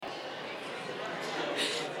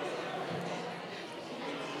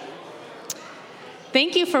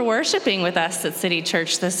Thank you for worshiping with us at City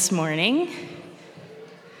Church this morning.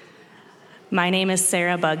 My name is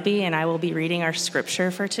Sarah Bugby, and I will be reading our scripture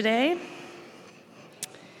for today.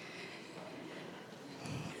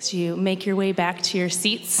 As you make your way back to your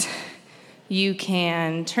seats, you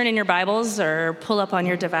can turn in your Bibles or pull up on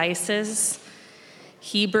your devices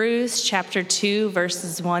Hebrews chapter 2,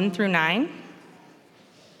 verses 1 through 9.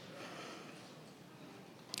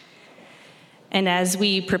 And as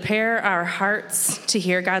we prepare our hearts to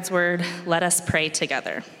hear God's word, let us pray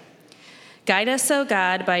together. Guide us, O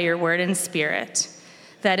God, by your word and spirit,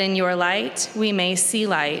 that in your light we may see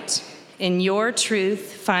light, in your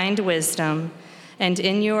truth find wisdom, and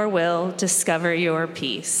in your will discover your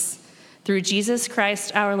peace. Through Jesus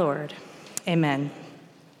Christ our Lord. Amen.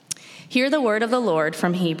 Hear the word of the Lord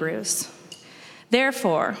from Hebrews.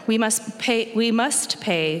 Therefore, we must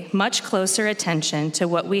pay much closer attention to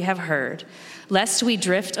what we have heard, lest we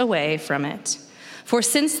drift away from it. For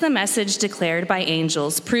since the message declared by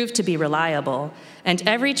angels proved to be reliable, and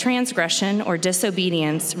every transgression or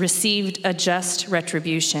disobedience received a just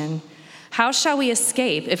retribution, how shall we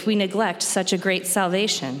escape if we neglect such a great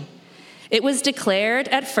salvation? It was declared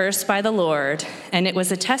at first by the Lord, and it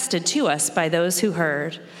was attested to us by those who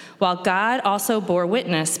heard, while God also bore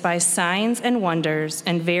witness by signs and wonders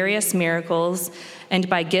and various miracles and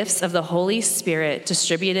by gifts of the Holy Spirit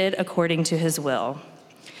distributed according to his will.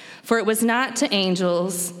 For it was not to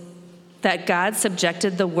angels that God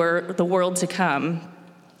subjected the world to come,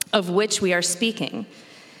 of which we are speaking.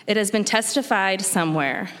 It has been testified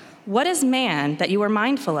somewhere. What is man that you are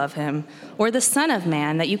mindful of him, or the Son of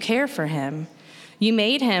Man that you care for him? You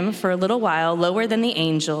made him for a little while lower than the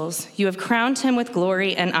angels. You have crowned him with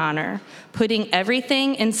glory and honor, putting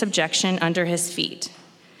everything in subjection under his feet.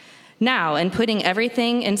 Now, in putting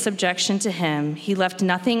everything in subjection to him, he left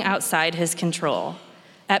nothing outside his control.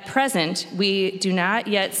 At present, we do not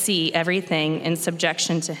yet see everything in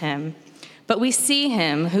subjection to him, but we see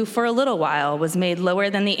him who for a little while was made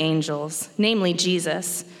lower than the angels, namely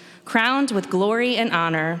Jesus, crowned with glory and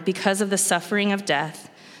honor because of the suffering of death,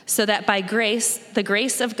 so that by grace, the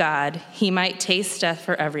grace of God, he might taste death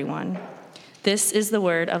for everyone. This is the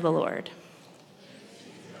word of the Lord.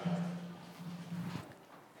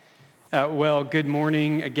 Good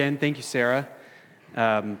morning again. Thank you, Sarah.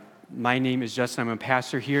 My name is Justin. I'm a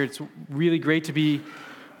pastor here. It's really great to be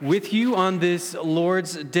with you on this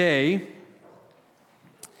Lord's Day.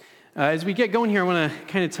 As we get going here, I want to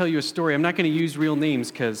kind of tell you a story. I'm not going to use real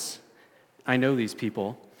names because I know these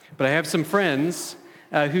people, but I have some friends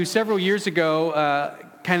who several years ago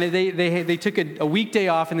they took a weekday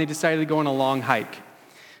off and they decided to go on a long hike.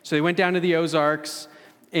 So they went down to the Ozarks,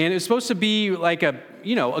 and it was supposed to be like a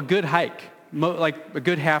good hike, like a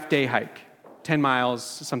good half-day hike, 10 miles,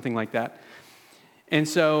 something like that. And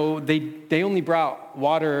so they only brought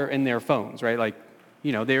water and their phones, right?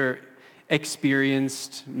 They're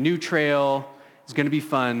experienced, new trail, it's going to be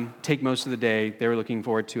fun, take most of the day. They were looking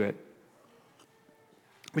forward to it.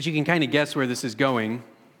 But you can kind of guess where this is going.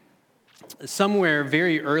 Somewhere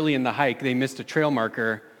very early in the hike, they missed a trail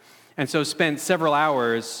marker, and so spent several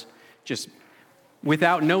hours just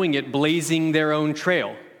without knowing it, blazing their own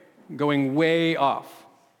trail, going way off.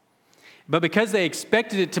 But because they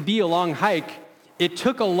expected it to be a long hike, it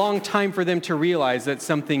took a long time for them to realize that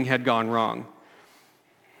something had gone wrong.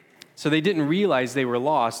 So they didn't realize they were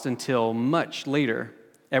lost until much later,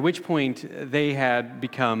 at which point they had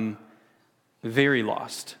become very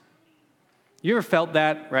lost. You ever felt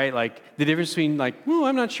that, right? Like the difference between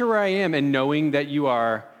I'm not sure where I am, and knowing that you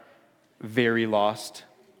are very lost.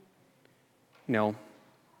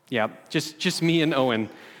 Yeah, just me and Owen,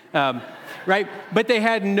 right? But they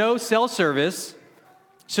had no cell service,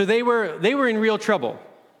 so they were in real trouble.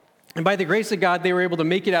 And by the grace of God, they were able to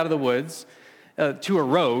make it out of the woods to a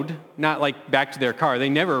road, not like back to their car. They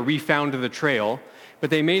never refound the trail, but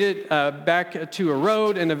they made it back to a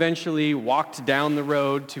road and eventually walked down the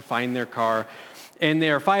road to find their car. And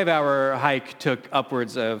their 5-hour hike took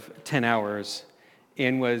upwards of 10 hours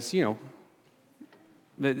and was,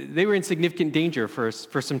 they were in significant danger for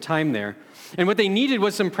some time there. And what they needed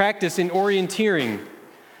was some practice in orienteering,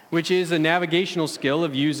 which is a navigational skill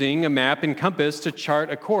of using a map and compass to chart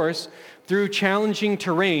a course through challenging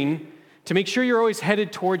terrain to make sure you're always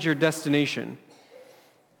headed towards your destination.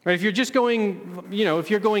 Right? If you're just going,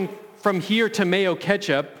 if you're going from here to Mayo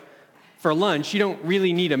Ketchup for lunch, you don't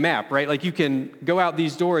really need a map, right? Like you can go out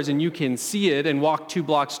these doors and you can see it and walk 2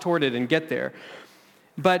 blocks toward it and get there.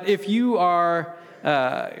 But if you are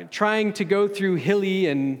trying to go through hilly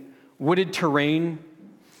and wooded terrain,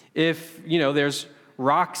 if there's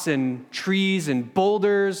rocks and trees and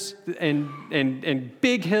boulders and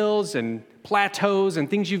big hills and plateaus and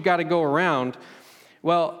things you've got to go around,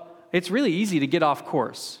 well, it's really easy to get off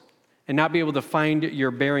course and not be able to find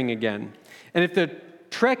your bearing again. And if the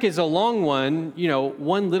trek is a long one,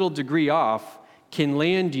 one little degree off can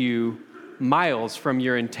land you miles from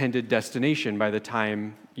your intended destination by the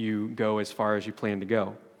time you go as far as you plan to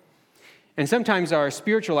go. And sometimes our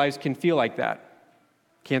spiritual lives can feel like that,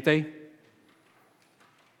 can't they?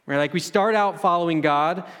 Right? Like we start out following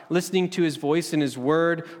God, listening to his voice and his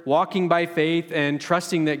word, walking by faith and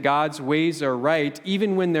trusting that God's ways are right,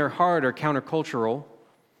 even when they're hard or countercultural.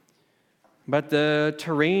 But the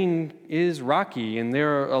terrain is rocky and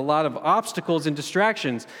there are a lot of obstacles and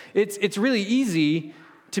distractions. It's really easy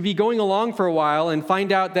to be going along for a while and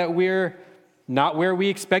find out that we're not where we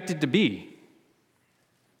expected to be,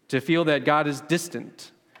 to feel that God is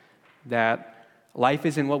distant, that life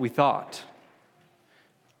isn't what we thought,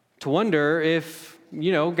 to wonder if,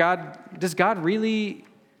 does God really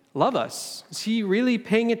love us? Is he really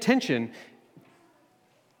paying attention?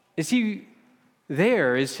 Is he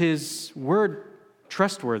there? Is his word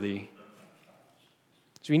trustworthy?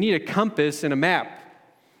 So we need a compass and a map.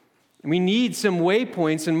 And we need some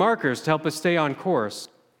waypoints and markers to help us stay on course.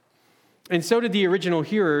 And so did the original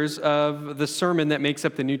hearers of the sermon that makes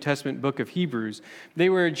up the New Testament book of Hebrews. They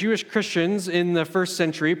were Jewish Christians in the first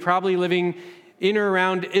century, probably living in or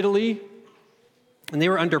around Italy, and they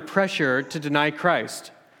were under pressure to deny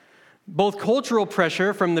Christ. Both cultural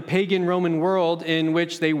pressure from the pagan Roman world in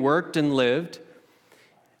which they worked and lived,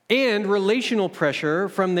 and relational pressure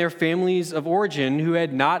from their families of origin who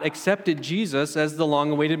had not accepted Jesus as the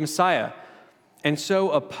long-awaited Messiah, and so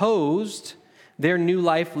opposed their new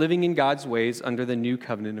life living in God's ways under the new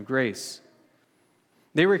covenant of grace.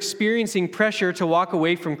 They were experiencing pressure to walk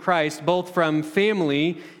away from Christ, both from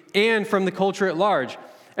family and from the culture at large.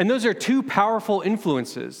 And those are two powerful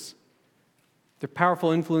influences. They're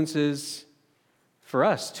powerful influences for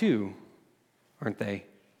us too, aren't they?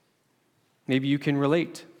 Maybe you can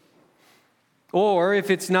relate. Or if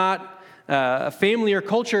it's not a family or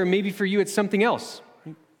culture, maybe for you it's something else.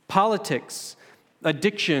 Politics,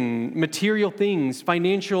 addiction, material things,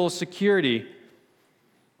 financial security.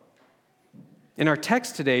 In our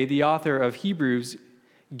text today, the author of Hebrews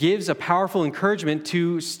gives a powerful encouragement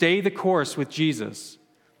to stay the course with Jesus,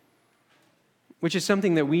 which is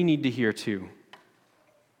something that we need to hear too.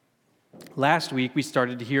 Last week, we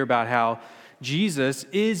started to hear about how Jesus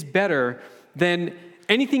is better than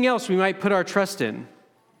anything else we might put our trust in.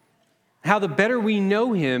 How the better we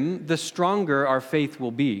know him, the stronger our faith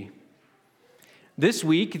will be. This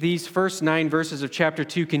week, these first 9 verses of chapter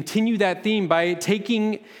 2 continue that theme by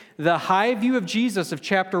taking the high view of Jesus of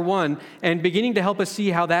chapter 1 and beginning to help us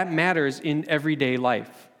see how that matters in everyday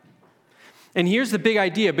life. And here's the big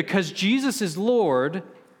idea. Because Jesus is Lord,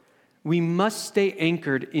 we must stay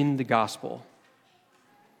anchored in the gospel.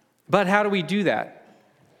 But how do we do that?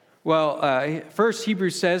 Well, first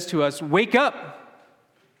Hebrews says to us, wake up.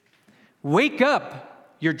 Wake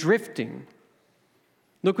up. You're drifting.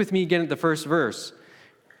 Look with me again at the first verse.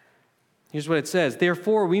 Here's what it says.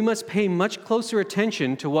 Therefore, we must pay much closer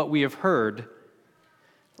attention to what we have heard,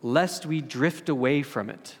 lest we drift away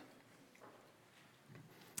from it.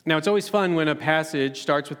 Now, it's always fun when a passage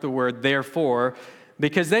starts with the word therefore,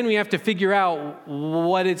 because then we have to figure out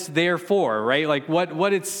what it's there for, right? Like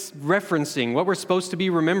what it's referencing, what we're supposed to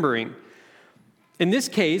be remembering. In this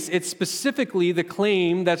case, it's specifically the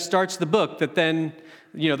claim that starts the book that then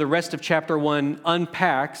the rest of chapter 1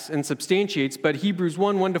 unpacks and substantiates, but Hebrews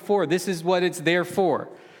 1:1-4, this is what it's there for.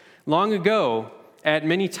 Long ago, at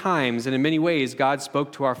many times and in many ways, God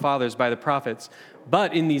spoke to our fathers by the prophets,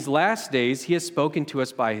 but in these last days, he has spoken to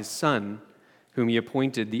us by his Son, whom he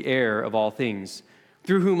appointed the heir of all things,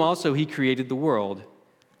 through whom also he created the world.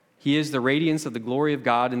 He is the radiance of the glory of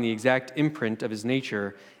God and the exact imprint of his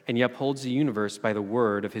nature, and he upholds the universe by the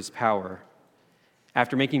word of his power.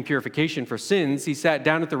 After making purification for sins, he sat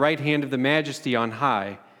down at the right hand of the Majesty on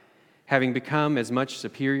high, having become as much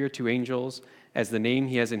superior to angels as the name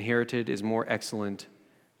he has inherited is more excellent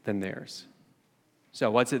than theirs. So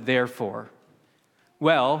what's it there for?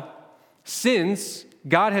 Well, since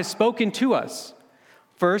God has spoken to us,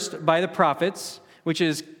 first by the prophets, which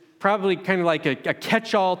is probably kind of like a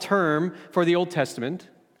catch-all term for the Old Testament,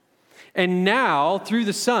 and now, through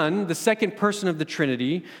the Son, the second person of the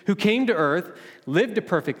Trinity, who came to earth, lived a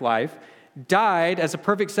perfect life, died as a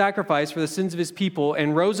perfect sacrifice for the sins of his people,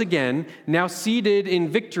 and rose again, now seated in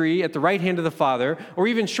victory at the right hand of the Father, or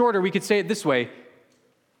even shorter, we could say it this way,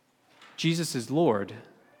 Jesus is Lord.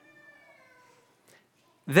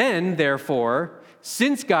 Then, therefore,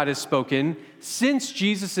 since God has spoken, since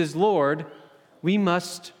Jesus is Lord, we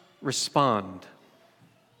must respond.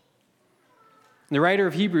 And the writer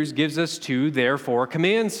of Hebrews gives us two, therefore,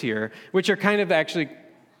 commands here, which are kind of actually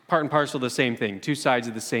part and parcel of the same thing, two sides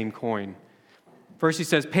of the same coin. First, he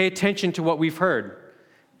says, pay attention to what we've heard,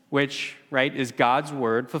 which, right, is God's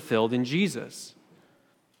word fulfilled in Jesus.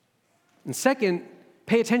 And second,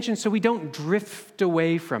 pay attention so we don't drift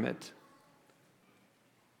away from it.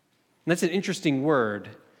 And that's an interesting word,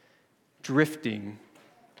 drifting.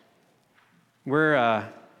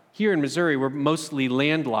 We're here in Missouri, we're mostly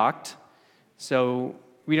landlocked, so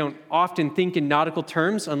we don't often think in nautical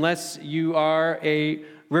terms unless you are a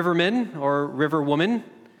riverman or riverwoman,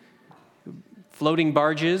 floating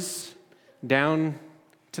barges down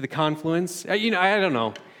to the confluence. I don't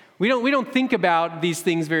know. We don't think about these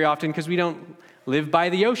things very often because we don't live by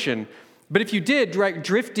the ocean. But if you did, right,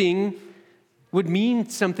 drifting would mean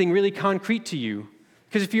something really concrete to you.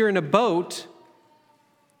 Because if you're in a boat,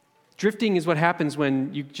 drifting is what happens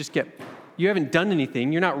when you haven't done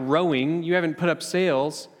anything, you're not rowing, you haven't put up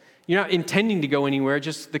sails, you're not intending to go anywhere,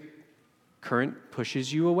 just the current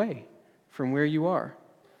pushes you away from where you are.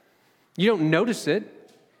 You don't notice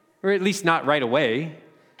it, or at least not right away,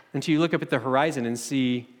 until you look up at the horizon and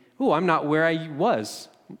see, oh, I'm not where I was.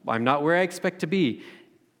 I'm not where I expect to be.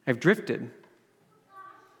 I've drifted.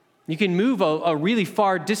 You can move a really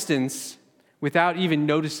far distance without even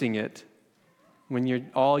noticing it when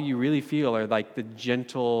all you really feel are like the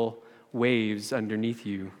gentle waves underneath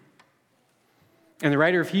you. And the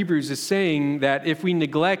writer of Hebrews is saying that if we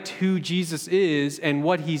neglect who Jesus is and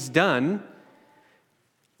what he's done,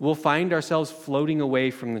 we'll find ourselves floating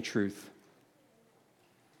away from the truth,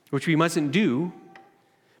 which we mustn't do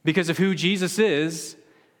because of who Jesus is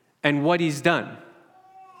and what he's done.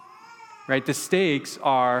 Right? The stakes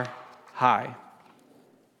are high.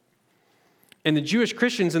 And the Jewish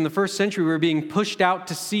Christians in the first century were being pushed out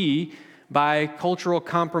to sea by cultural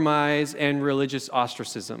compromise and religious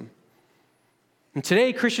ostracism. And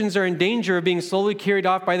today, Christians are in danger of being slowly carried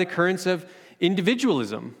off by the currents of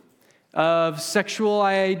individualism, of sexual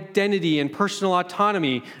identity and personal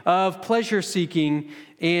autonomy, of pleasure-seeking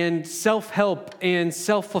and self-help and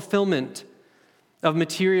self-fulfillment, of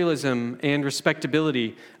materialism and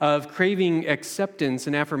respectability, of craving acceptance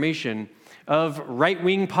and affirmation, of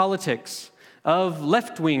right-wing politics, of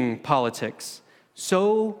left-wing politics.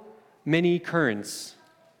 So many currents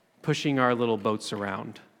pushing our little boats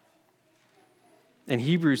around. And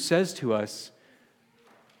Hebrews says to us,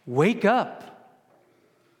 wake up.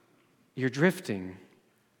 You're drifting.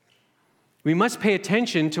 We must pay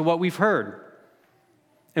attention to what we've heard.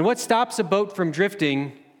 And what stops a boat from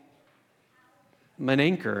drifting? An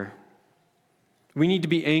anchor. We need to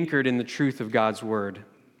be anchored in the truth of God's word.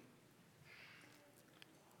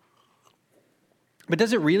 But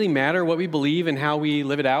does it really matter what we believe and how we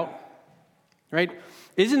live it out? Right?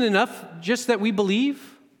 Isn't it enough just that we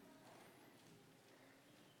believe?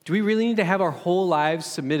 Do we really need to have our whole lives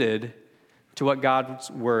submitted to what God's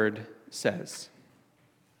word says?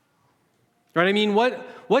 Right? I mean,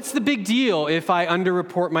 what's the big deal if I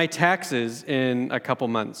underreport my taxes in a couple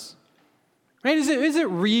months? Right? Is it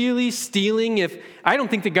really stealing if I don't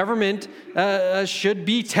think the government should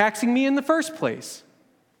be taxing me in the first place?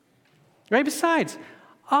 Right? Besides,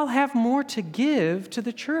 I'll have more to give to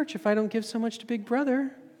the church if I don't give so much to Big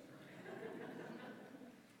Brother.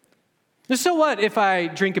 So what if I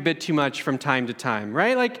drink a bit too much from time to time,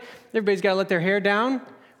 right? Like, everybody's got to let their hair down,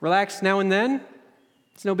 relax now and then.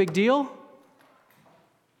 It's no big deal.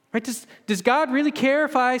 Right? Does God really care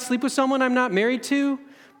if I sleep with someone I'm not married to?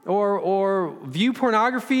 Or view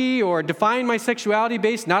pornography or define my sexuality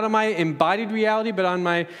based not on my embodied reality, but on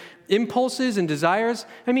my impulses and desires?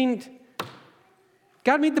 I mean,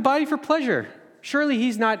 God made the body for pleasure. Surely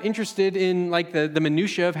he's not interested in like the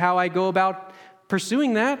minutia of how I go about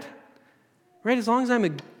pursuing that. Right? As long as I'm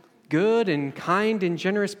a good and kind and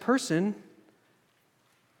generous person,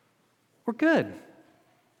 we're good.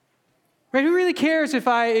 Right? Who really cares if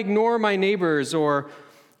I ignore my neighbors or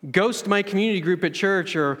ghost my community group at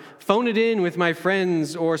church or phone it in with my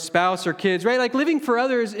friends or spouse or kids, right? Like living for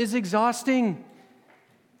others is exhausting.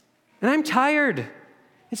 And I'm tired.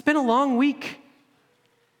 It's been a long week.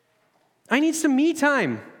 I need some me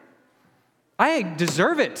time. I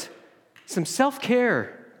deserve it. Some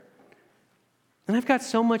self-care. And I've got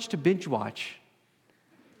so much to binge watch.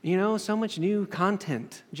 So much new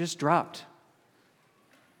content just dropped.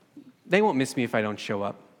 They won't miss me if I don't show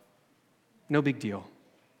up. No big deal.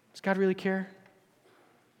 Does God really care?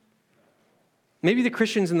 Maybe the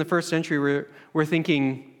Christians in the first century were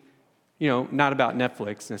thinking, not about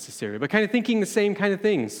Netflix necessarily, but kind of thinking the same kind of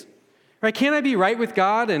things. Right? Can't I be right with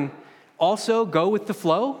God and also go with the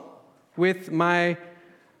flow with my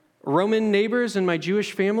Roman neighbors and my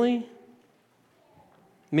Jewish family?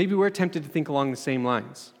 maybe we're tempted to think along the same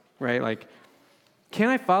lines, right? Like, can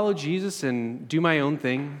I follow Jesus and do my own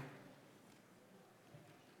thing?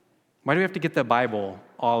 Why do we have to get the Bible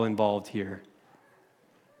all involved here?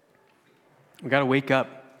 We got to wake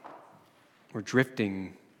up. We're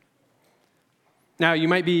drifting. Now, you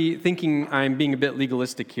might be thinking I'm being a bit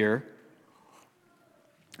legalistic here,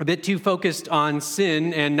 a bit too focused on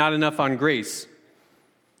sin and not enough on grace.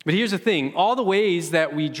 But here's the thing, all the ways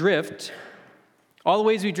we drift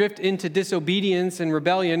into disobedience and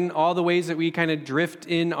rebellion, all the ways that we kind of drift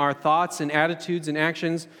in our thoughts and attitudes and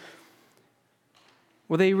actions,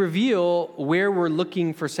 well, they reveal where we're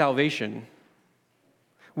looking for salvation,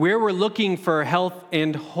 where we're looking for health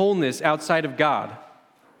and wholeness outside of God.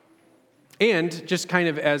 And just kind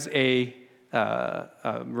of as a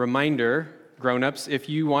reminder, grown-ups, if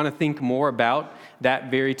you want to think more about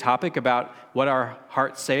that very topic, about what our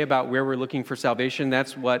hearts say about where we're looking for salvation,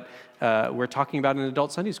 that's what we're talking about in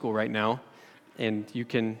adult Sunday school right now. And you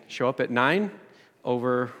can show up at 9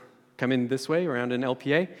 come in this way around an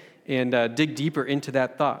LPA and dig deeper into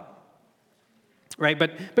that thought. Right,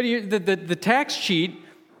 but the tax cheat,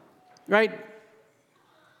 right,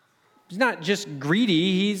 he's not just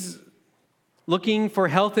greedy, he's looking for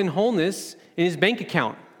health and wholeness in his bank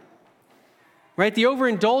account. Right? The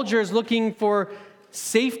overindulger is looking for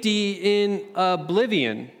safety in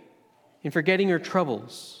oblivion, in forgetting her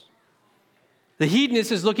troubles. The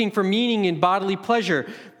hedonist is looking for meaning in bodily pleasure.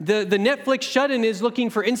 The Netflix shut-in is looking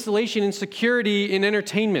for installation and security in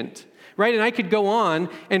entertainment. Right? And I could go on,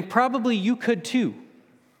 and probably you could too.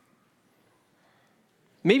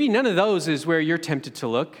 Maybe none of those is where you're tempted to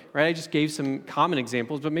look. Right? I just gave some common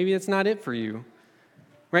examples, but maybe that's not it for you.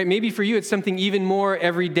 Right? Maybe for you it's something even more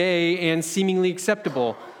everyday and seemingly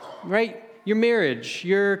acceptable. Right? Your marriage,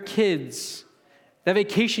 your kids, that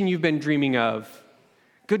vacation you've been dreaming of,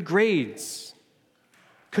 good grades,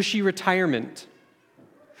 cushy retirement.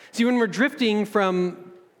 See, when we're drifting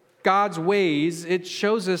from God's ways, it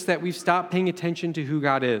shows us that we've stopped paying attention to who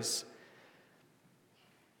God is.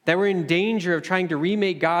 That we're in danger of trying to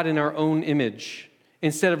remake God in our own image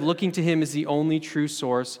instead of looking to him as the only true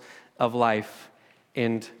source of life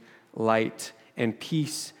and light and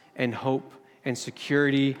peace and hope and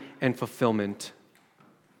security and fulfillment.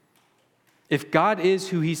 If God is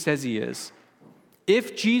who he says he is,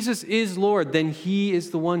 if Jesus is Lord, then he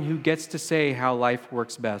is the one who gets to say how life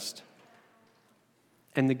works best.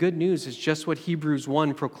 And the good news is just what Hebrews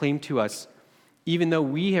 1 proclaimed to us. Even though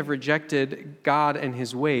we have rejected God and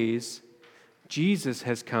his ways, Jesus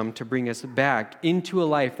has come to bring us back into a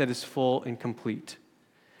life that is full and complete.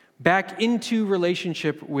 Back into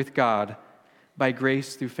relationship with God by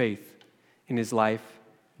grace through faith in his life,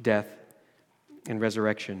 death, and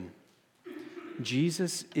resurrection.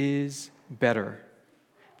 Jesus is better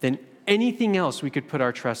than anything else we could put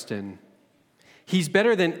our trust in. He's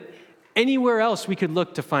better than anywhere else we could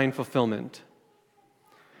look to find fulfillment.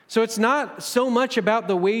 So it's not so much about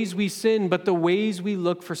the ways we sin, but the ways we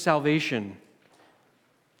look for salvation.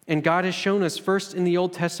 And God has shown us first in the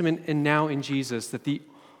Old Testament and now in Jesus that the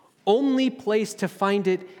only place to find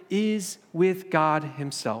it is with God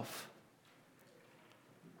himself.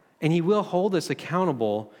 And he will hold us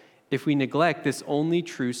accountable if we neglect this only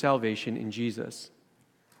true salvation in Jesus.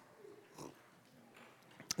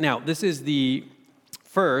 Now, this is the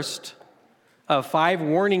first of 5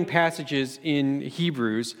 warning passages in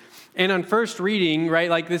Hebrews. And on first reading, right,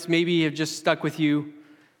 like this maybe have just stuck with you.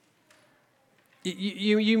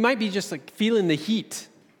 You might be just like feeling the heat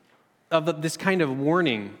of this kind of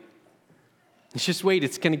warning. It's just wait,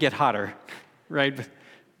 it's going to get hotter, right?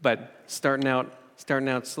 But starting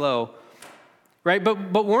out slow, right?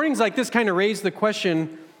 But warnings like this kind of raise the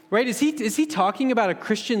question, right? Is he talking about a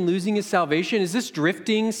Christian losing his salvation? Is this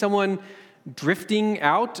someone drifting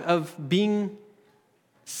out of being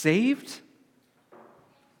saved?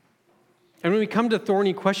 And when we come to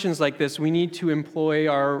thorny questions like this, we need to employ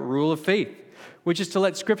our rule of faith, which is to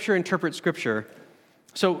let Scripture interpret Scripture.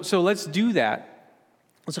 So let's do that.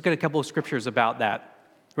 Let's look at a couple of scriptures about that,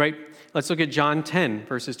 right? Let's look at John 10,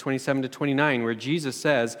 verses 27 to 29, where Jesus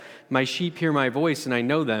says, "My sheep hear my voice, and I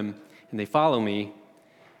know them, and they follow me.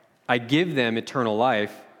 I give them eternal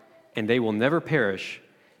life, and they will never perish,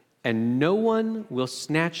 and no one will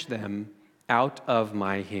snatch them out of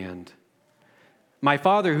my hand. My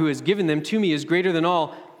Father who has given them to me is greater than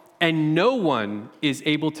all, and no one is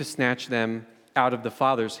able to snatch them out of the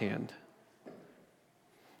Father's hand."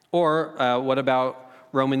 Or what about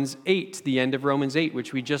Romans 8, the end of Romans 8,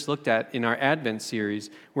 which we just looked at in our Advent series,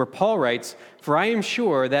 where Paul writes, "For I am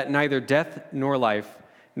sure that neither death nor life,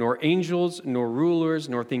 nor angels, nor rulers,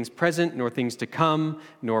 nor things present, nor things to come,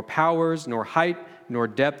 nor powers, nor height, nor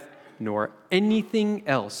depth, nor anything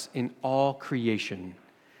else in all creation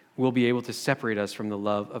will be able to separate us from the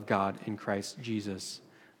love of God in Christ Jesus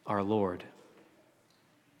our Lord.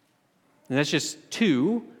 And that's just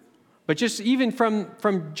two, but just even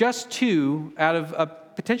from just two out of a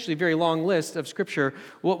potentially very long list of Scripture,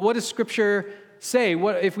 what does Scripture say?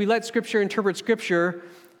 What if we let Scripture interpret Scripture?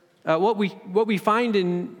 What we find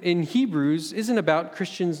in Hebrews isn't about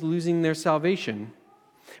Christians losing their salvation.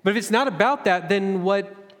 But if it's not about that, then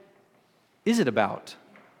what is it about?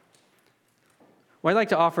 Well, I'd like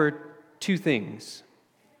to offer two things.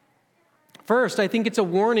 First, I think it's a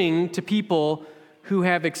warning to people who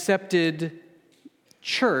have accepted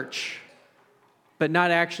church but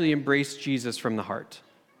not actually embraced Jesus from the heart.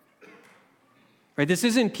 Right? This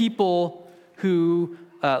isn't people who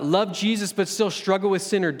love Jesus but still struggle with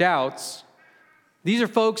sin or doubts. These are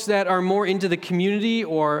folks that are more into the community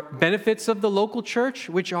or benefits of the local church,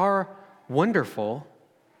 which are wonderful,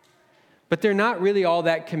 but they're not really all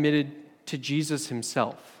that committed to Jesus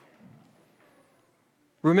himself.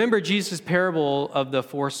 Remember Jesus' parable of the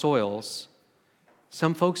four soils.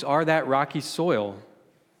 Some folks are that rocky soil.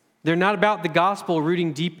 They're not about the gospel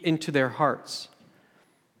rooting deep into their hearts.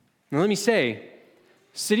 Now let me say,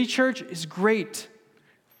 City Church is great.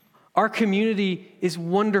 Our community is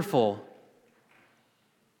wonderful.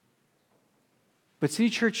 But City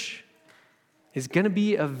Church is going to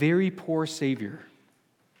be a very poor Savior.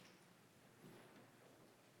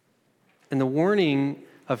 And the warning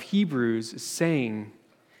of Hebrews is saying,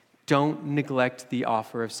 don't neglect the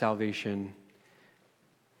offer of salvation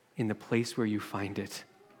in the place where you find it.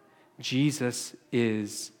 Jesus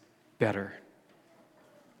is better.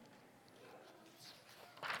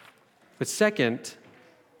 But second,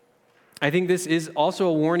 I think this is also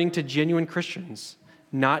a warning to genuine Christians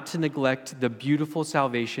not to neglect the beautiful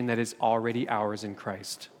salvation that is already ours in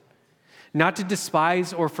Christ. Not to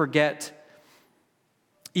despise or forget,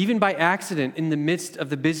 even by accident in the midst of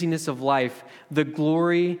the busyness of life, the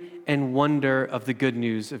glory and wonder of the good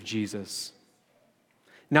news of Jesus.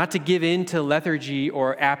 Not to give in to lethargy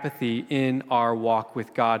or apathy in our walk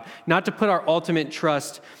with God. Not to put our ultimate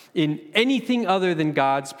trust in anything other than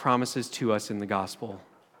God's promises to us in the gospel.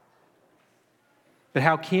 But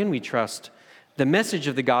how can we trust the message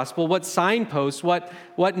of the gospel? What signposts,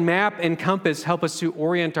 what map and compass help us to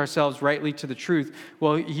orient ourselves rightly to the truth?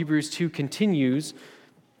 Well, Hebrews 2 continues,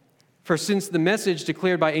 for since the message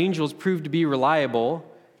declared by angels proved to be reliable,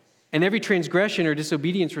 and every transgression or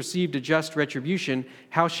disobedience received a just retribution,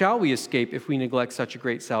 how shall we escape if we neglect such a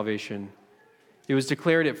great salvation? It was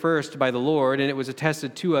declared at first by the Lord, and it was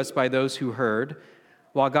attested to us by those who heard,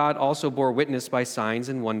 while God also bore witness by signs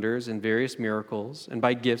and wonders and various miracles and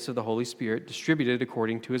by gifts of the Holy Spirit distributed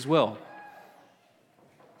according to his will.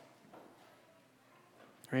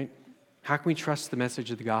 Right? How can we trust the message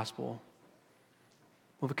of the gospel?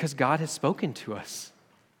 Well, because God has spoken to us.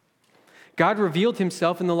 God revealed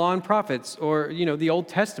himself in the law and prophets, or, the Old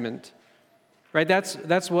Testament. Right?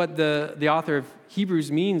 That's what the author of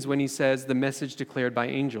Hebrews means when he says the message declared by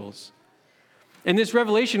angels. And this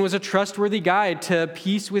revelation was a trustworthy guide to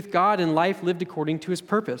peace with God and life lived according to his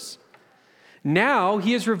purpose. Now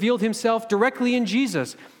he has revealed himself directly in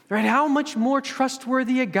Jesus. Right? How much more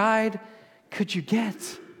trustworthy a guide could you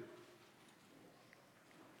get?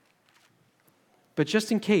 But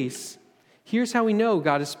just in case, here's how we know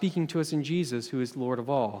God is speaking to us in Jesus, who is Lord of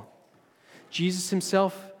all. Jesus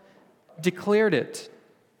himself declared it.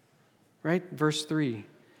 Right? Verse 3.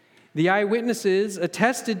 The eyewitnesses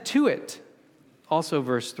attested to it. Also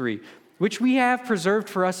verse 3. Which we have preserved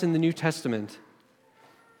for us in the New Testament.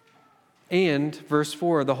 And verse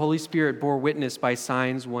 4. The Holy Spirit bore witness by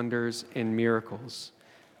signs, wonders, and miracles.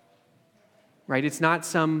 Right? It's not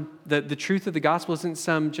the truth of the gospel isn't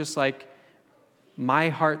some just like my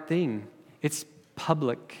heart thing. It's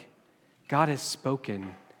public. God has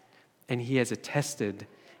spoken, and he has attested,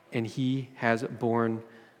 and he has borne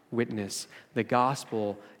witness. The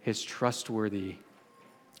gospel is trustworthy,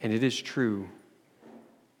 and it is true.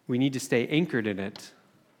 We need to stay anchored in it,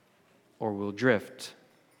 or we'll drift.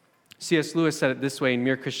 C.S. Lewis said it this way in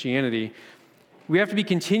Mere Christianity: we have to be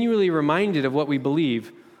continually reminded of what we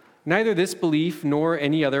believe. Neither this belief nor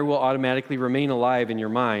any other will automatically remain alive in your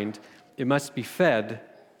mind. It must be fed.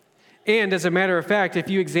 And as a matter of fact, if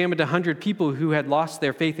you examined 100 people who had lost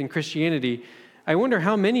their faith in Christianity, I wonder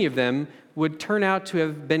how many of them would turn out to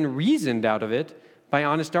have been reasoned out of it by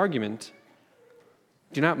honest argument.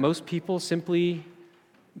 Do not most people simply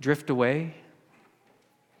drift away?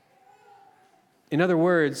 In other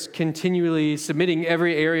words, continually submitting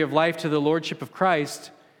every area of life to the lordship of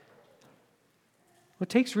Christ Well, it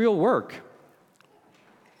takes real work.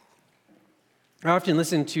 I often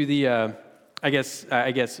listen to the, I guess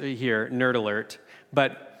here, Nerd Alert,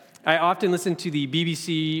 but I often listen to the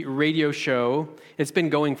BBC radio show. It's been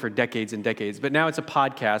going for decades and decades, but now it's a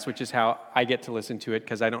podcast, which is how I get to listen to it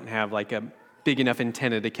because I don't have like a big enough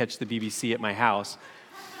antenna to catch the BBC at my house.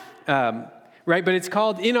 Right, but it's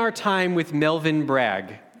called In Our Time with Melvin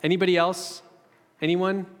Bragg. Anybody else?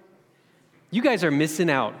 Anyone? You guys are missing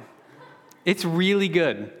out. It's really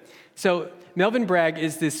good. So Melvin Bragg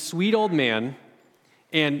is this sweet old man,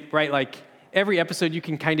 and right, like every episode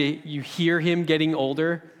you hear him getting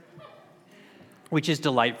older, which is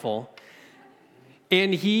delightful.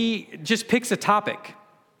 And he just picks a topic.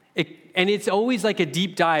 And it's always like a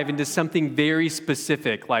deep dive into something very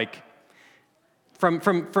specific, like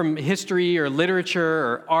from history or literature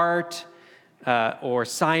or art or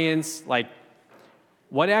science, like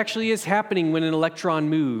what actually is happening when an electron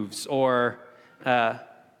moves, or,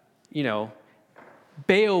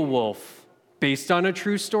 Beowulf, based on a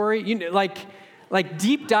true story, like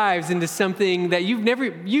deep dives into something that you've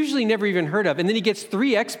usually never even heard of. And then he gets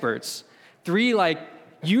three experts, three like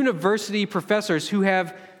university professors who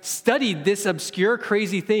have studied this obscure,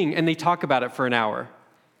 crazy thing, and they talk about it for an hour.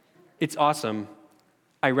 It's awesome.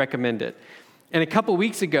 I recommend it. And a couple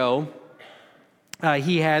weeks ago,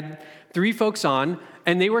 he had three folks on,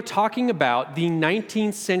 and they were talking about the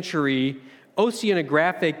 19th century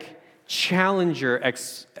oceanographic Challenger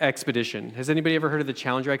expedition. Has anybody ever heard of the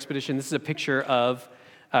Challenger expedition? This is a picture of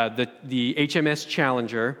the HMS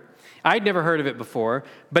Challenger. I'd never heard of it before,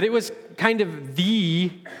 but it was kind of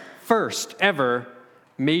the first ever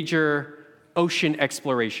major ocean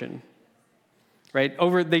exploration. Right?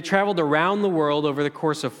 They traveled around the world over the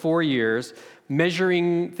course of 4 years,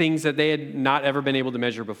 measuring things that they had not ever been able to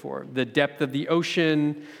measure before. The depth of the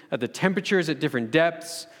ocean, the temperatures at different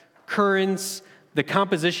depths, currents, the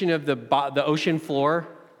composition of the ocean floor,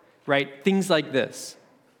 right? Things like this.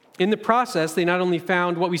 In the process, they not only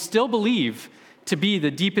found what we still believe to be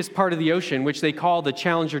the deepest part of the ocean, which they call the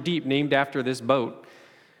Challenger Deep, named after this boat,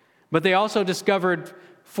 but they also discovered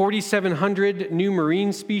 4,700 new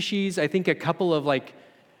marine species, I think a couple of like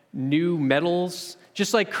new metals,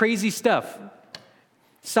 just like crazy stuff.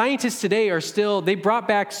 Scientists today they brought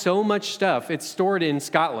back so much stuff, it's stored in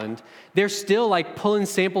Scotland, they're still like pulling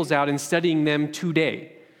samples out and studying them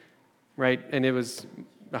today, right? And it was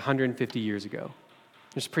 150 years ago.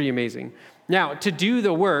 It's pretty amazing. Now, to do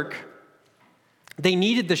the work, they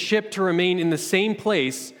needed the ship to remain in the same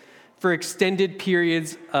place for extended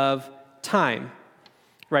periods of time,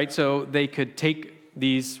 right? So they could take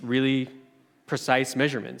these really precise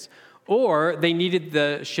measurements. Or they needed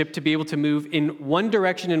the ship to be able to move in one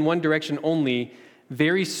direction and one direction only,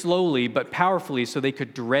 very slowly but powerfully, so they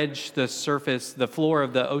could dredge the surface, the floor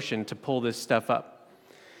of the ocean to pull this stuff up,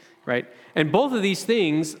 right? And both of these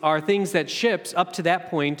things are things that ships up to that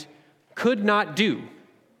point could not do,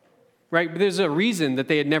 right? There's a reason that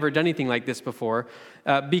they had never done anything like this before,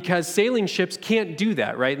 because sailing ships can't do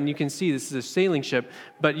that, right? And you can see this is a sailing ship,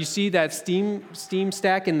 but you see that steam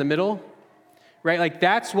stack in the middle? Right, like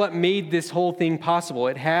that's what made this whole thing possible.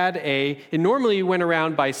 It normally went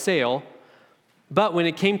around by sail, but when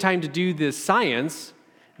it came time to do the science,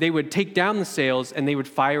 they would take down the sails and they would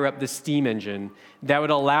fire up the steam engine that would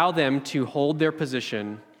allow them to hold their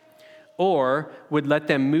position or would let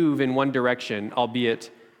them move in one direction, albeit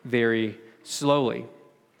very slowly.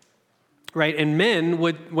 Right, and men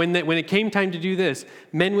would, when it came time to do this,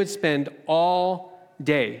 men would spend all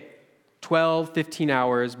day, 12, 15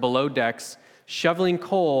 hours below decks, shoveling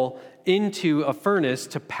coal into a furnace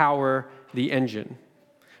to power the engine,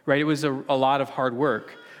 right? It was a lot of hard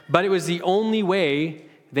work, but it was the only way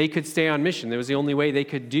they could stay on mission. It was the only way they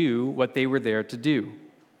could do what they were there to do,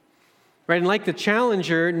 right? And like the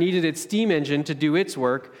Challenger needed its steam engine to do its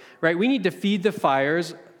work, right? We need to feed the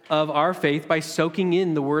fires of our faith by soaking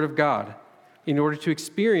in the Word of God in order to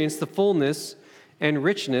experience the fullness and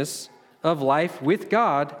richness of life with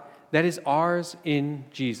God that is ours in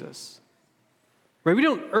Jesus. Right? We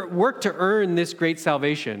don't work to earn this great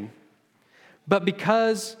salvation, but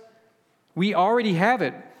because we already have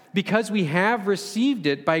it, because we have received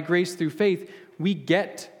it by grace through faith, we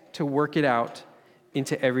get to work it out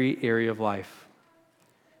into every area of life.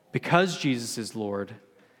 Because Jesus is Lord,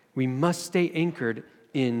 we must stay anchored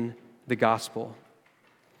in the gospel.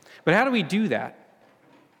 But how do we do that?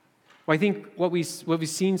 Well, I think what we've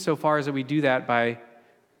seen so far is that we do that by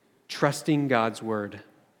trusting God's word.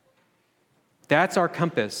 That's our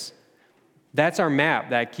compass. That's our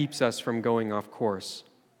map that keeps us from going off course.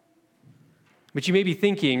 But you may be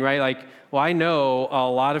thinking, right, like, well, I know a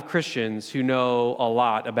lot of Christians who know a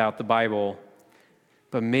lot about the Bible.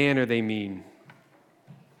 but man, are they mean,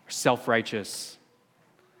 self-righteous,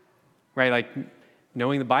 right? Like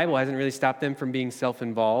knowing the Bible hasn't really stopped them from being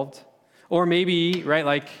self-involved. Or maybe, right,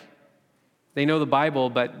 like they know the Bible,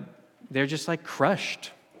 but they're just like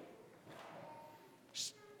crushed,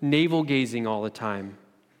 just navel-gazing all the time.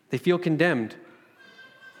 They feel condemned,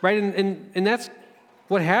 right? And that's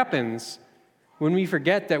what happens when we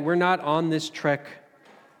forget that we're not on this trek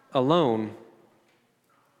alone.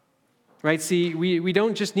 Right? See, we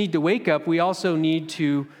don't just need to wake up, we also need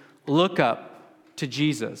to look up to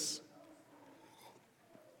Jesus.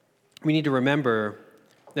 We need to remember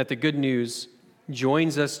that the good news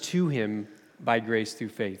joins us to him by grace through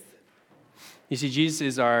faith. You see, Jesus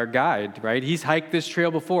is our guide, right? He's hiked this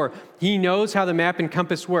trail before. He knows how the map and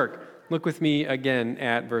compass work. Look with me again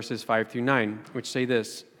at verses 5 through 9, which say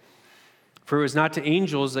this. For it was not to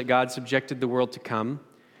angels that God subjected the world to come,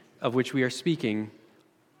 of which we are speaking.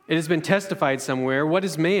 It has been testified somewhere, what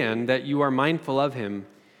is man that you are mindful of him,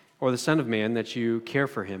 or the Son of Man that you care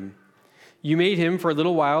for him? You made him for a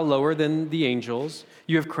little while lower than the angels.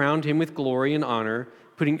 You have crowned him with glory and honor,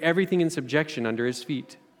 putting everything in subjection under his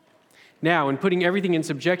feet. Now, in putting everything in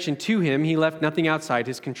subjection to him, he left nothing outside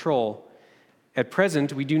his control. At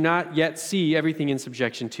present, we do not yet see everything in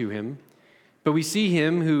subjection to him, but we see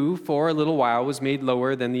him who, for a little while, was made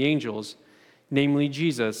lower than the angels, namely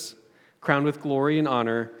Jesus, crowned with glory and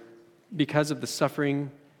honor because of the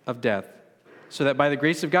suffering of death, so that by the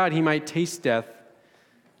grace of God he might taste death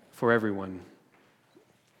for everyone.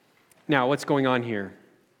 Now, what's going on here?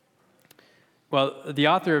 Well, the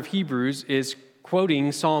author of Hebrews is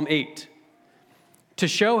quoting Psalm 8 to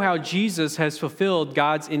show how Jesus has fulfilled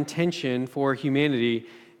God's intention for humanity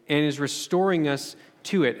and is restoring us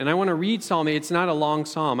to it. And I want to read Psalm 8. It's not a long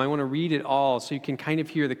psalm. I want to read it all so you can kind of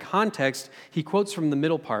hear the context. He quotes from the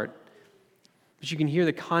middle part, but you can hear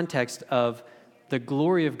the context of the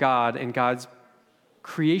glory of God and God's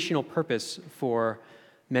creational purpose for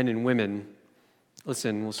men and women.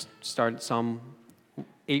 Listen, we'll start Psalm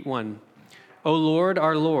 8:1. O Lord,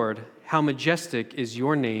 our Lord, how majestic is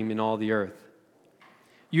your name in all the earth.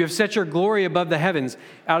 You have set your glory above the heavens.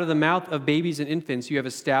 Out of the mouth of babies and infants, you have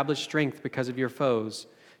established strength because of your foes,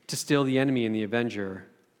 to still the enemy and the avenger.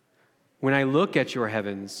 When I look at your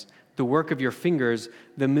heavens, the work of your fingers,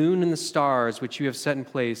 the moon and the stars which you have set in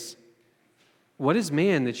place, what is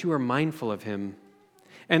man that you are mindful of him,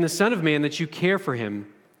 and the Son of Man that you care for him?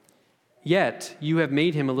 Yet you have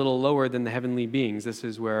made him a little lower than the heavenly beings. This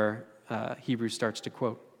is where Hebrews starts to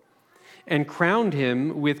quote. And crowned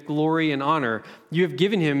him with glory and honor. You have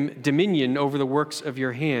given him dominion over the works of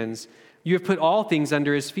your hands. You have put all things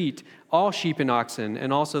under his feet, all sheep and oxen,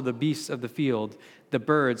 and also the beasts of the field, the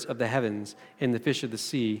birds of the heavens, and the fish of the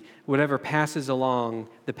sea, whatever passes along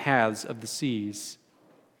the paths of the seas.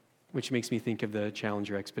 Which makes me think of the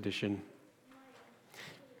Challenger expedition.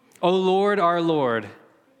 O Lord, our Lord,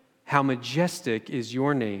 how majestic is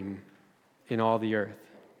your name in all the earth.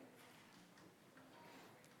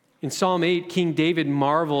 In Psalm 8, King David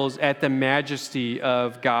marvels at the majesty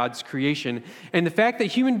of God's creation and the fact that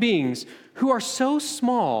human beings, who are so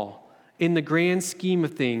small in the grand scheme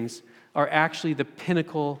of things, are actually the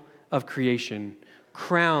pinnacle of creation,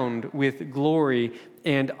 crowned with glory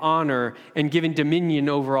and honor and given dominion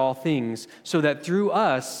over all things, so that through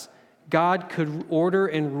us, God could order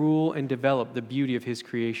and rule and develop the beauty of his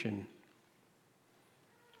creation.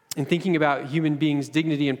 In thinking about human beings'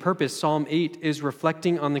 dignity and purpose, Psalm 8 is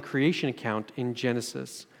reflecting on the creation account in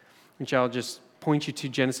Genesis, which I'll just point you to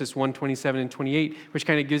Genesis 1:27 and 28, which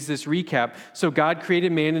kind of gives this recap. So God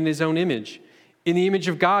created man in his own image. In the image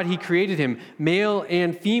of God, he created him. Male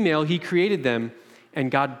and female, he created them.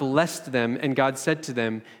 And God blessed them, and God said to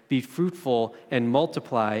them, be fruitful and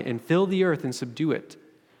multiply and fill the earth and subdue it,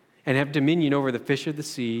 and have dominion over the fish of the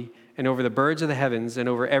sea and over the birds of the heavens and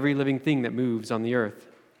over every living thing that moves on the earth.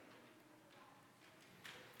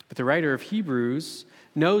 But the writer of Hebrews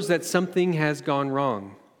knows that something has gone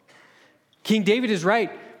wrong. King David is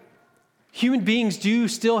right. Human beings do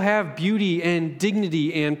still have beauty and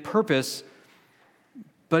dignity and purpose,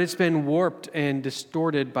 but it's been warped and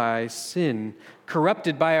distorted by sin,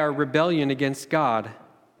 corrupted by our rebellion against God.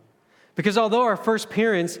 Because although our first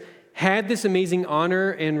parents had this amazing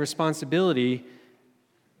honor and responsibility,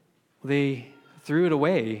 they threw it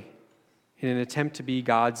away in an attempt to be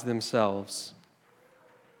gods themselves,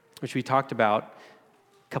 which we talked about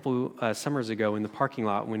a couple summers ago in the parking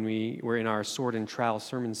lot when we were in our Sword and Trowel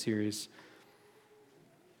sermon series.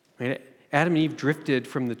 Adam and Eve drifted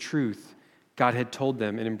from the truth God had told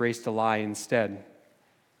them and embraced a lie instead.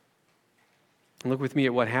 And look with me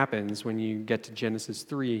at what happens when you get to Genesis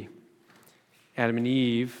 3. Adam and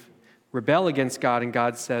Eve rebel against God, and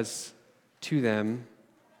God says to them,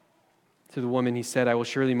 to the woman, he said, I will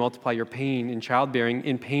surely multiply your pain in childbearing.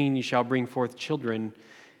 In pain you shall bring forth children.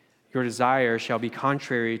 Your desire shall be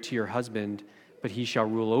contrary to your husband, but he shall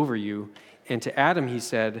rule over you. And to Adam he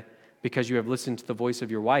said, because you have listened to the voice of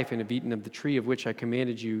your wife and have eaten of the tree of which I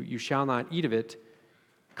commanded you, you shall not eat of it.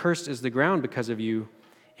 Cursed is the ground because of you.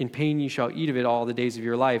 In pain you shall eat of it all the days of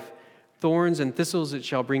your life. Thorns and thistles it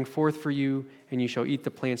shall bring forth for you, and you shall eat the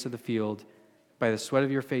plants of the field. By the sweat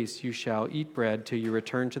of your face you shall eat bread till you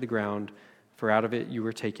return to the ground, for out of it you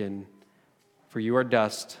were taken. For you are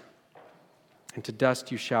dust, and to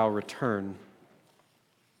dust you shall return.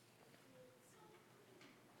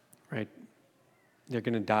 Right? They're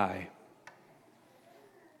going to die.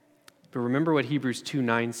 But remember what Hebrews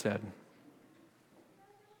 2:9 said.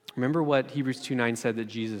 Remember what Hebrews 2:9 said that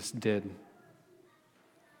Jesus did.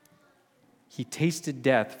 He tasted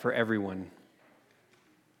death for everyone.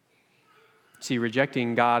 See,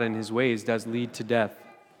 rejecting God and his ways does lead to death.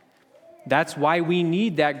 That's why we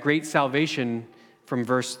need that great salvation from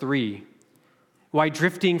verse 3. Why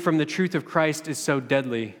drifting from the truth of Christ is so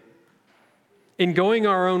deadly. In going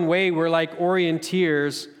our own way, we're like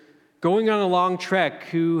orienteers going on a long trek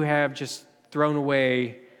who have just thrown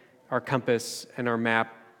away our compass and our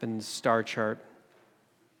map and star chart.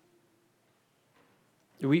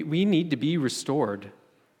 We need to be restored.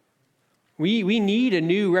 We need a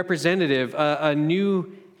new representative, a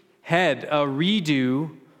new head, a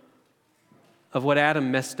redo of what Adam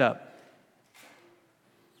messed up.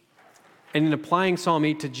 And in applying Psalm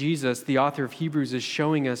 8 to Jesus, the author of Hebrews is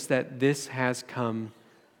showing us that this has come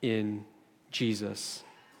in Jesus.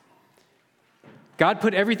 God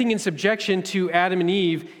put everything in subjection to Adam and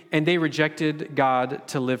Eve, and they rejected God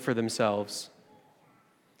to live for themselves.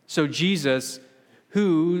 So Jesus,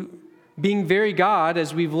 who, being very God,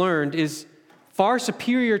 as we've learned, is far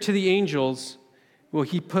superior to the angels, well,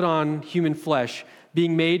 he put on human flesh,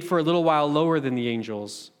 being made for a little while lower than the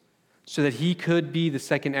angels, so that he could be the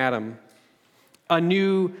second Adam. A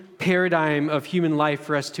new paradigm of human life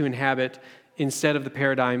for us to inhabit instead of the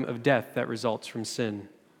paradigm of death that results from sin.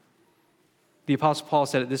 The Apostle Paul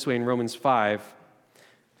said it this way in Romans 5,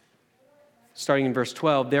 starting in verse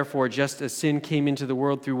 12, therefore, just as sin came into the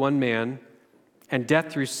world through one man, and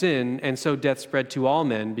death through sin, and so death spread to all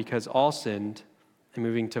men because all sinned. And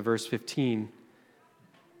moving to verse 15,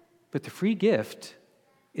 but the free gift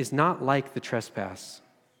is not like the trespass.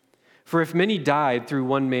 For if many died through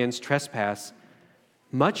one man's trespass,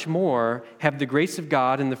 much more have the grace of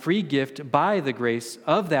God and the free gift by the grace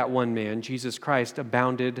of that one man, Jesus Christ,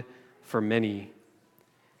 abounded for many.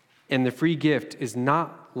 And the free gift is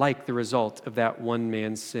not like the result of that one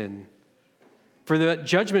man's sin. For the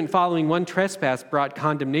judgment following one trespass brought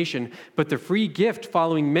condemnation, but the free gift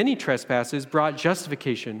following many trespasses brought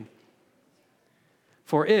justification.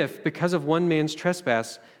 For if, because of one man's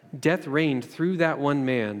trespass, death reigned through that one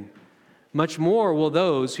man, much more will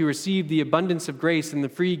those who receive the abundance of grace and the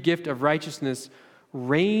free gift of righteousness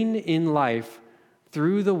reign in life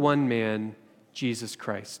through the one man, Jesus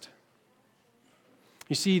Christ.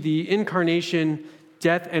 You see, the incarnation,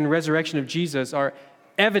 death, and resurrection of Jesus are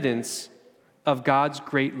evidence of God's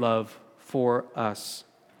great love for us.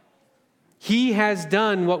 He has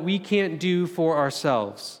done what we can't do for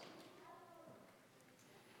ourselves.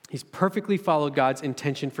 He's perfectly followed God's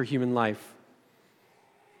intention for human life,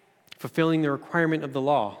 fulfilling the requirement of the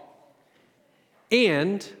law.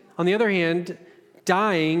 And, on the other hand,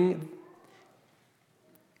 dying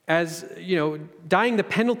the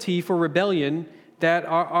penalty for rebellion that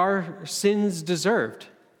our sins deserved,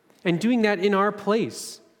 and doing that in our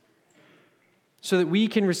place, so that we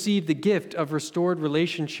can receive the gift of restored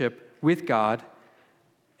relationship with God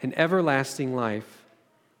and everlasting life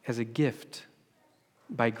as a gift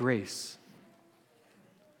by grace.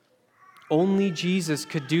 Only Jesus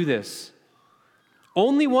could do this.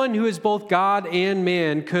 Only one who is both God and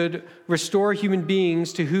man could restore human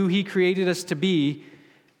beings to who he created us to be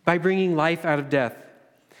by bringing life out of death,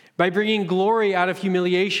 by bringing glory out of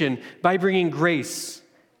humiliation, by bringing grace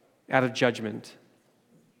out of judgment.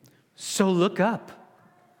 So look up.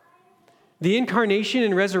 The incarnation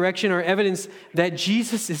and resurrection are evidence that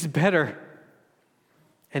Jesus is better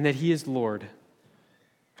and that he is Lord.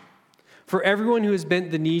 For everyone who has bent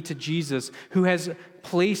the knee to Jesus, who has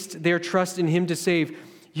placed their trust in him to save,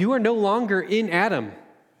 you are no longer in Adam.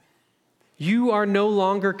 You are no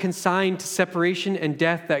longer consigned to separation and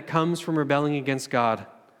death that comes from rebelling against God.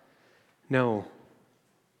 No.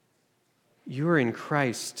 You are in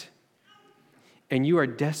Christ, and you are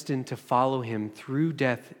destined to follow him through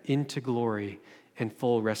death into glory and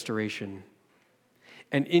full restoration.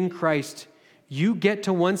 And in Christ, you get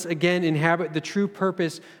to once again inhabit the true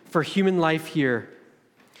purpose for human life here,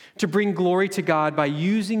 to bring glory to God by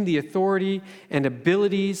using the authority and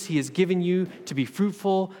abilities He has given you to be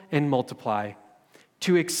fruitful and multiply,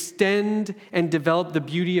 to extend and develop the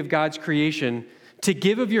beauty of God's creation, to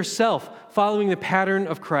give of yourself following the pattern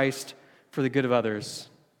of Christ for the good of others.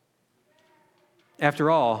 After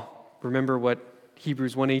all, remember what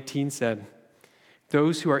Hebrews 1:18 said,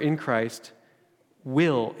 those who are in Christ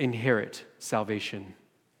will inherit salvation.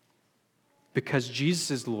 Because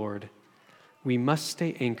Jesus is Lord, we must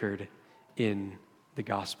stay anchored in the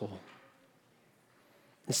gospel.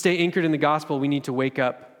 To stay anchored in the gospel, we need to wake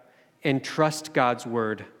up and trust God's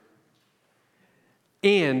word.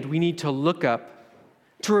 And we need to look up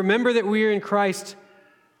to remember that we are in Christ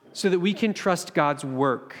so that we can trust God's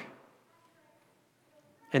work.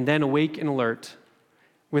 And then awake and alert,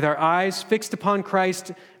 with our eyes fixed upon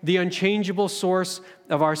Christ, the unchangeable source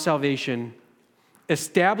of our salvation,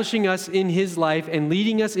 establishing us in His life and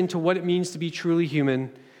leading us into what it means to be truly human,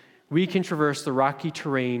 we can traverse the rocky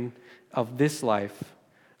terrain of this life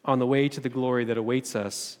on the way to the glory that awaits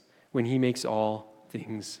us when He makes all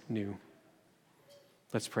things new.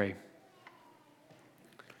 Let's pray.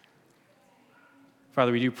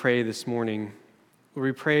 Father, we do pray this morning. Lord,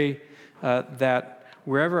 we pray that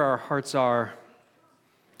wherever our hearts are,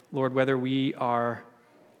 Lord, whether we are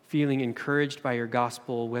feeling encouraged by your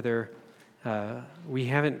gospel, whether we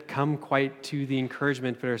haven't come quite to the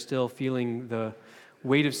encouragement but are still feeling the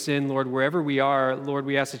weight of sin, Lord, wherever we are, Lord,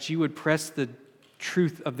 we ask that you would press the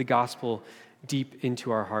truth of the gospel deep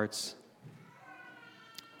into our hearts,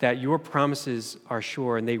 that your promises are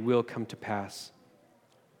sure and they will come to pass.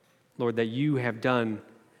 Lord, that you have done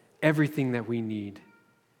everything that we need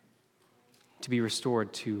to be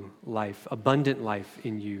restored to life, abundant life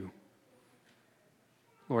in you.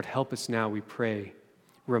 Lord, help us now, we pray.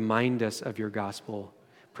 Remind us of your gospel.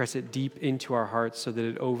 Press it deep into our hearts so that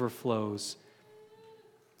it overflows,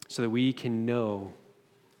 so that we can know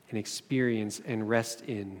and experience and rest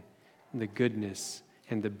in the goodness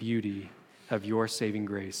and the beauty of your saving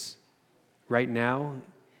grace right now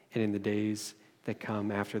and in the days that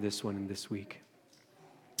come after this one and this week.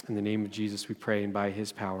 In the name of Jesus we pray, and by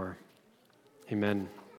his power, amen.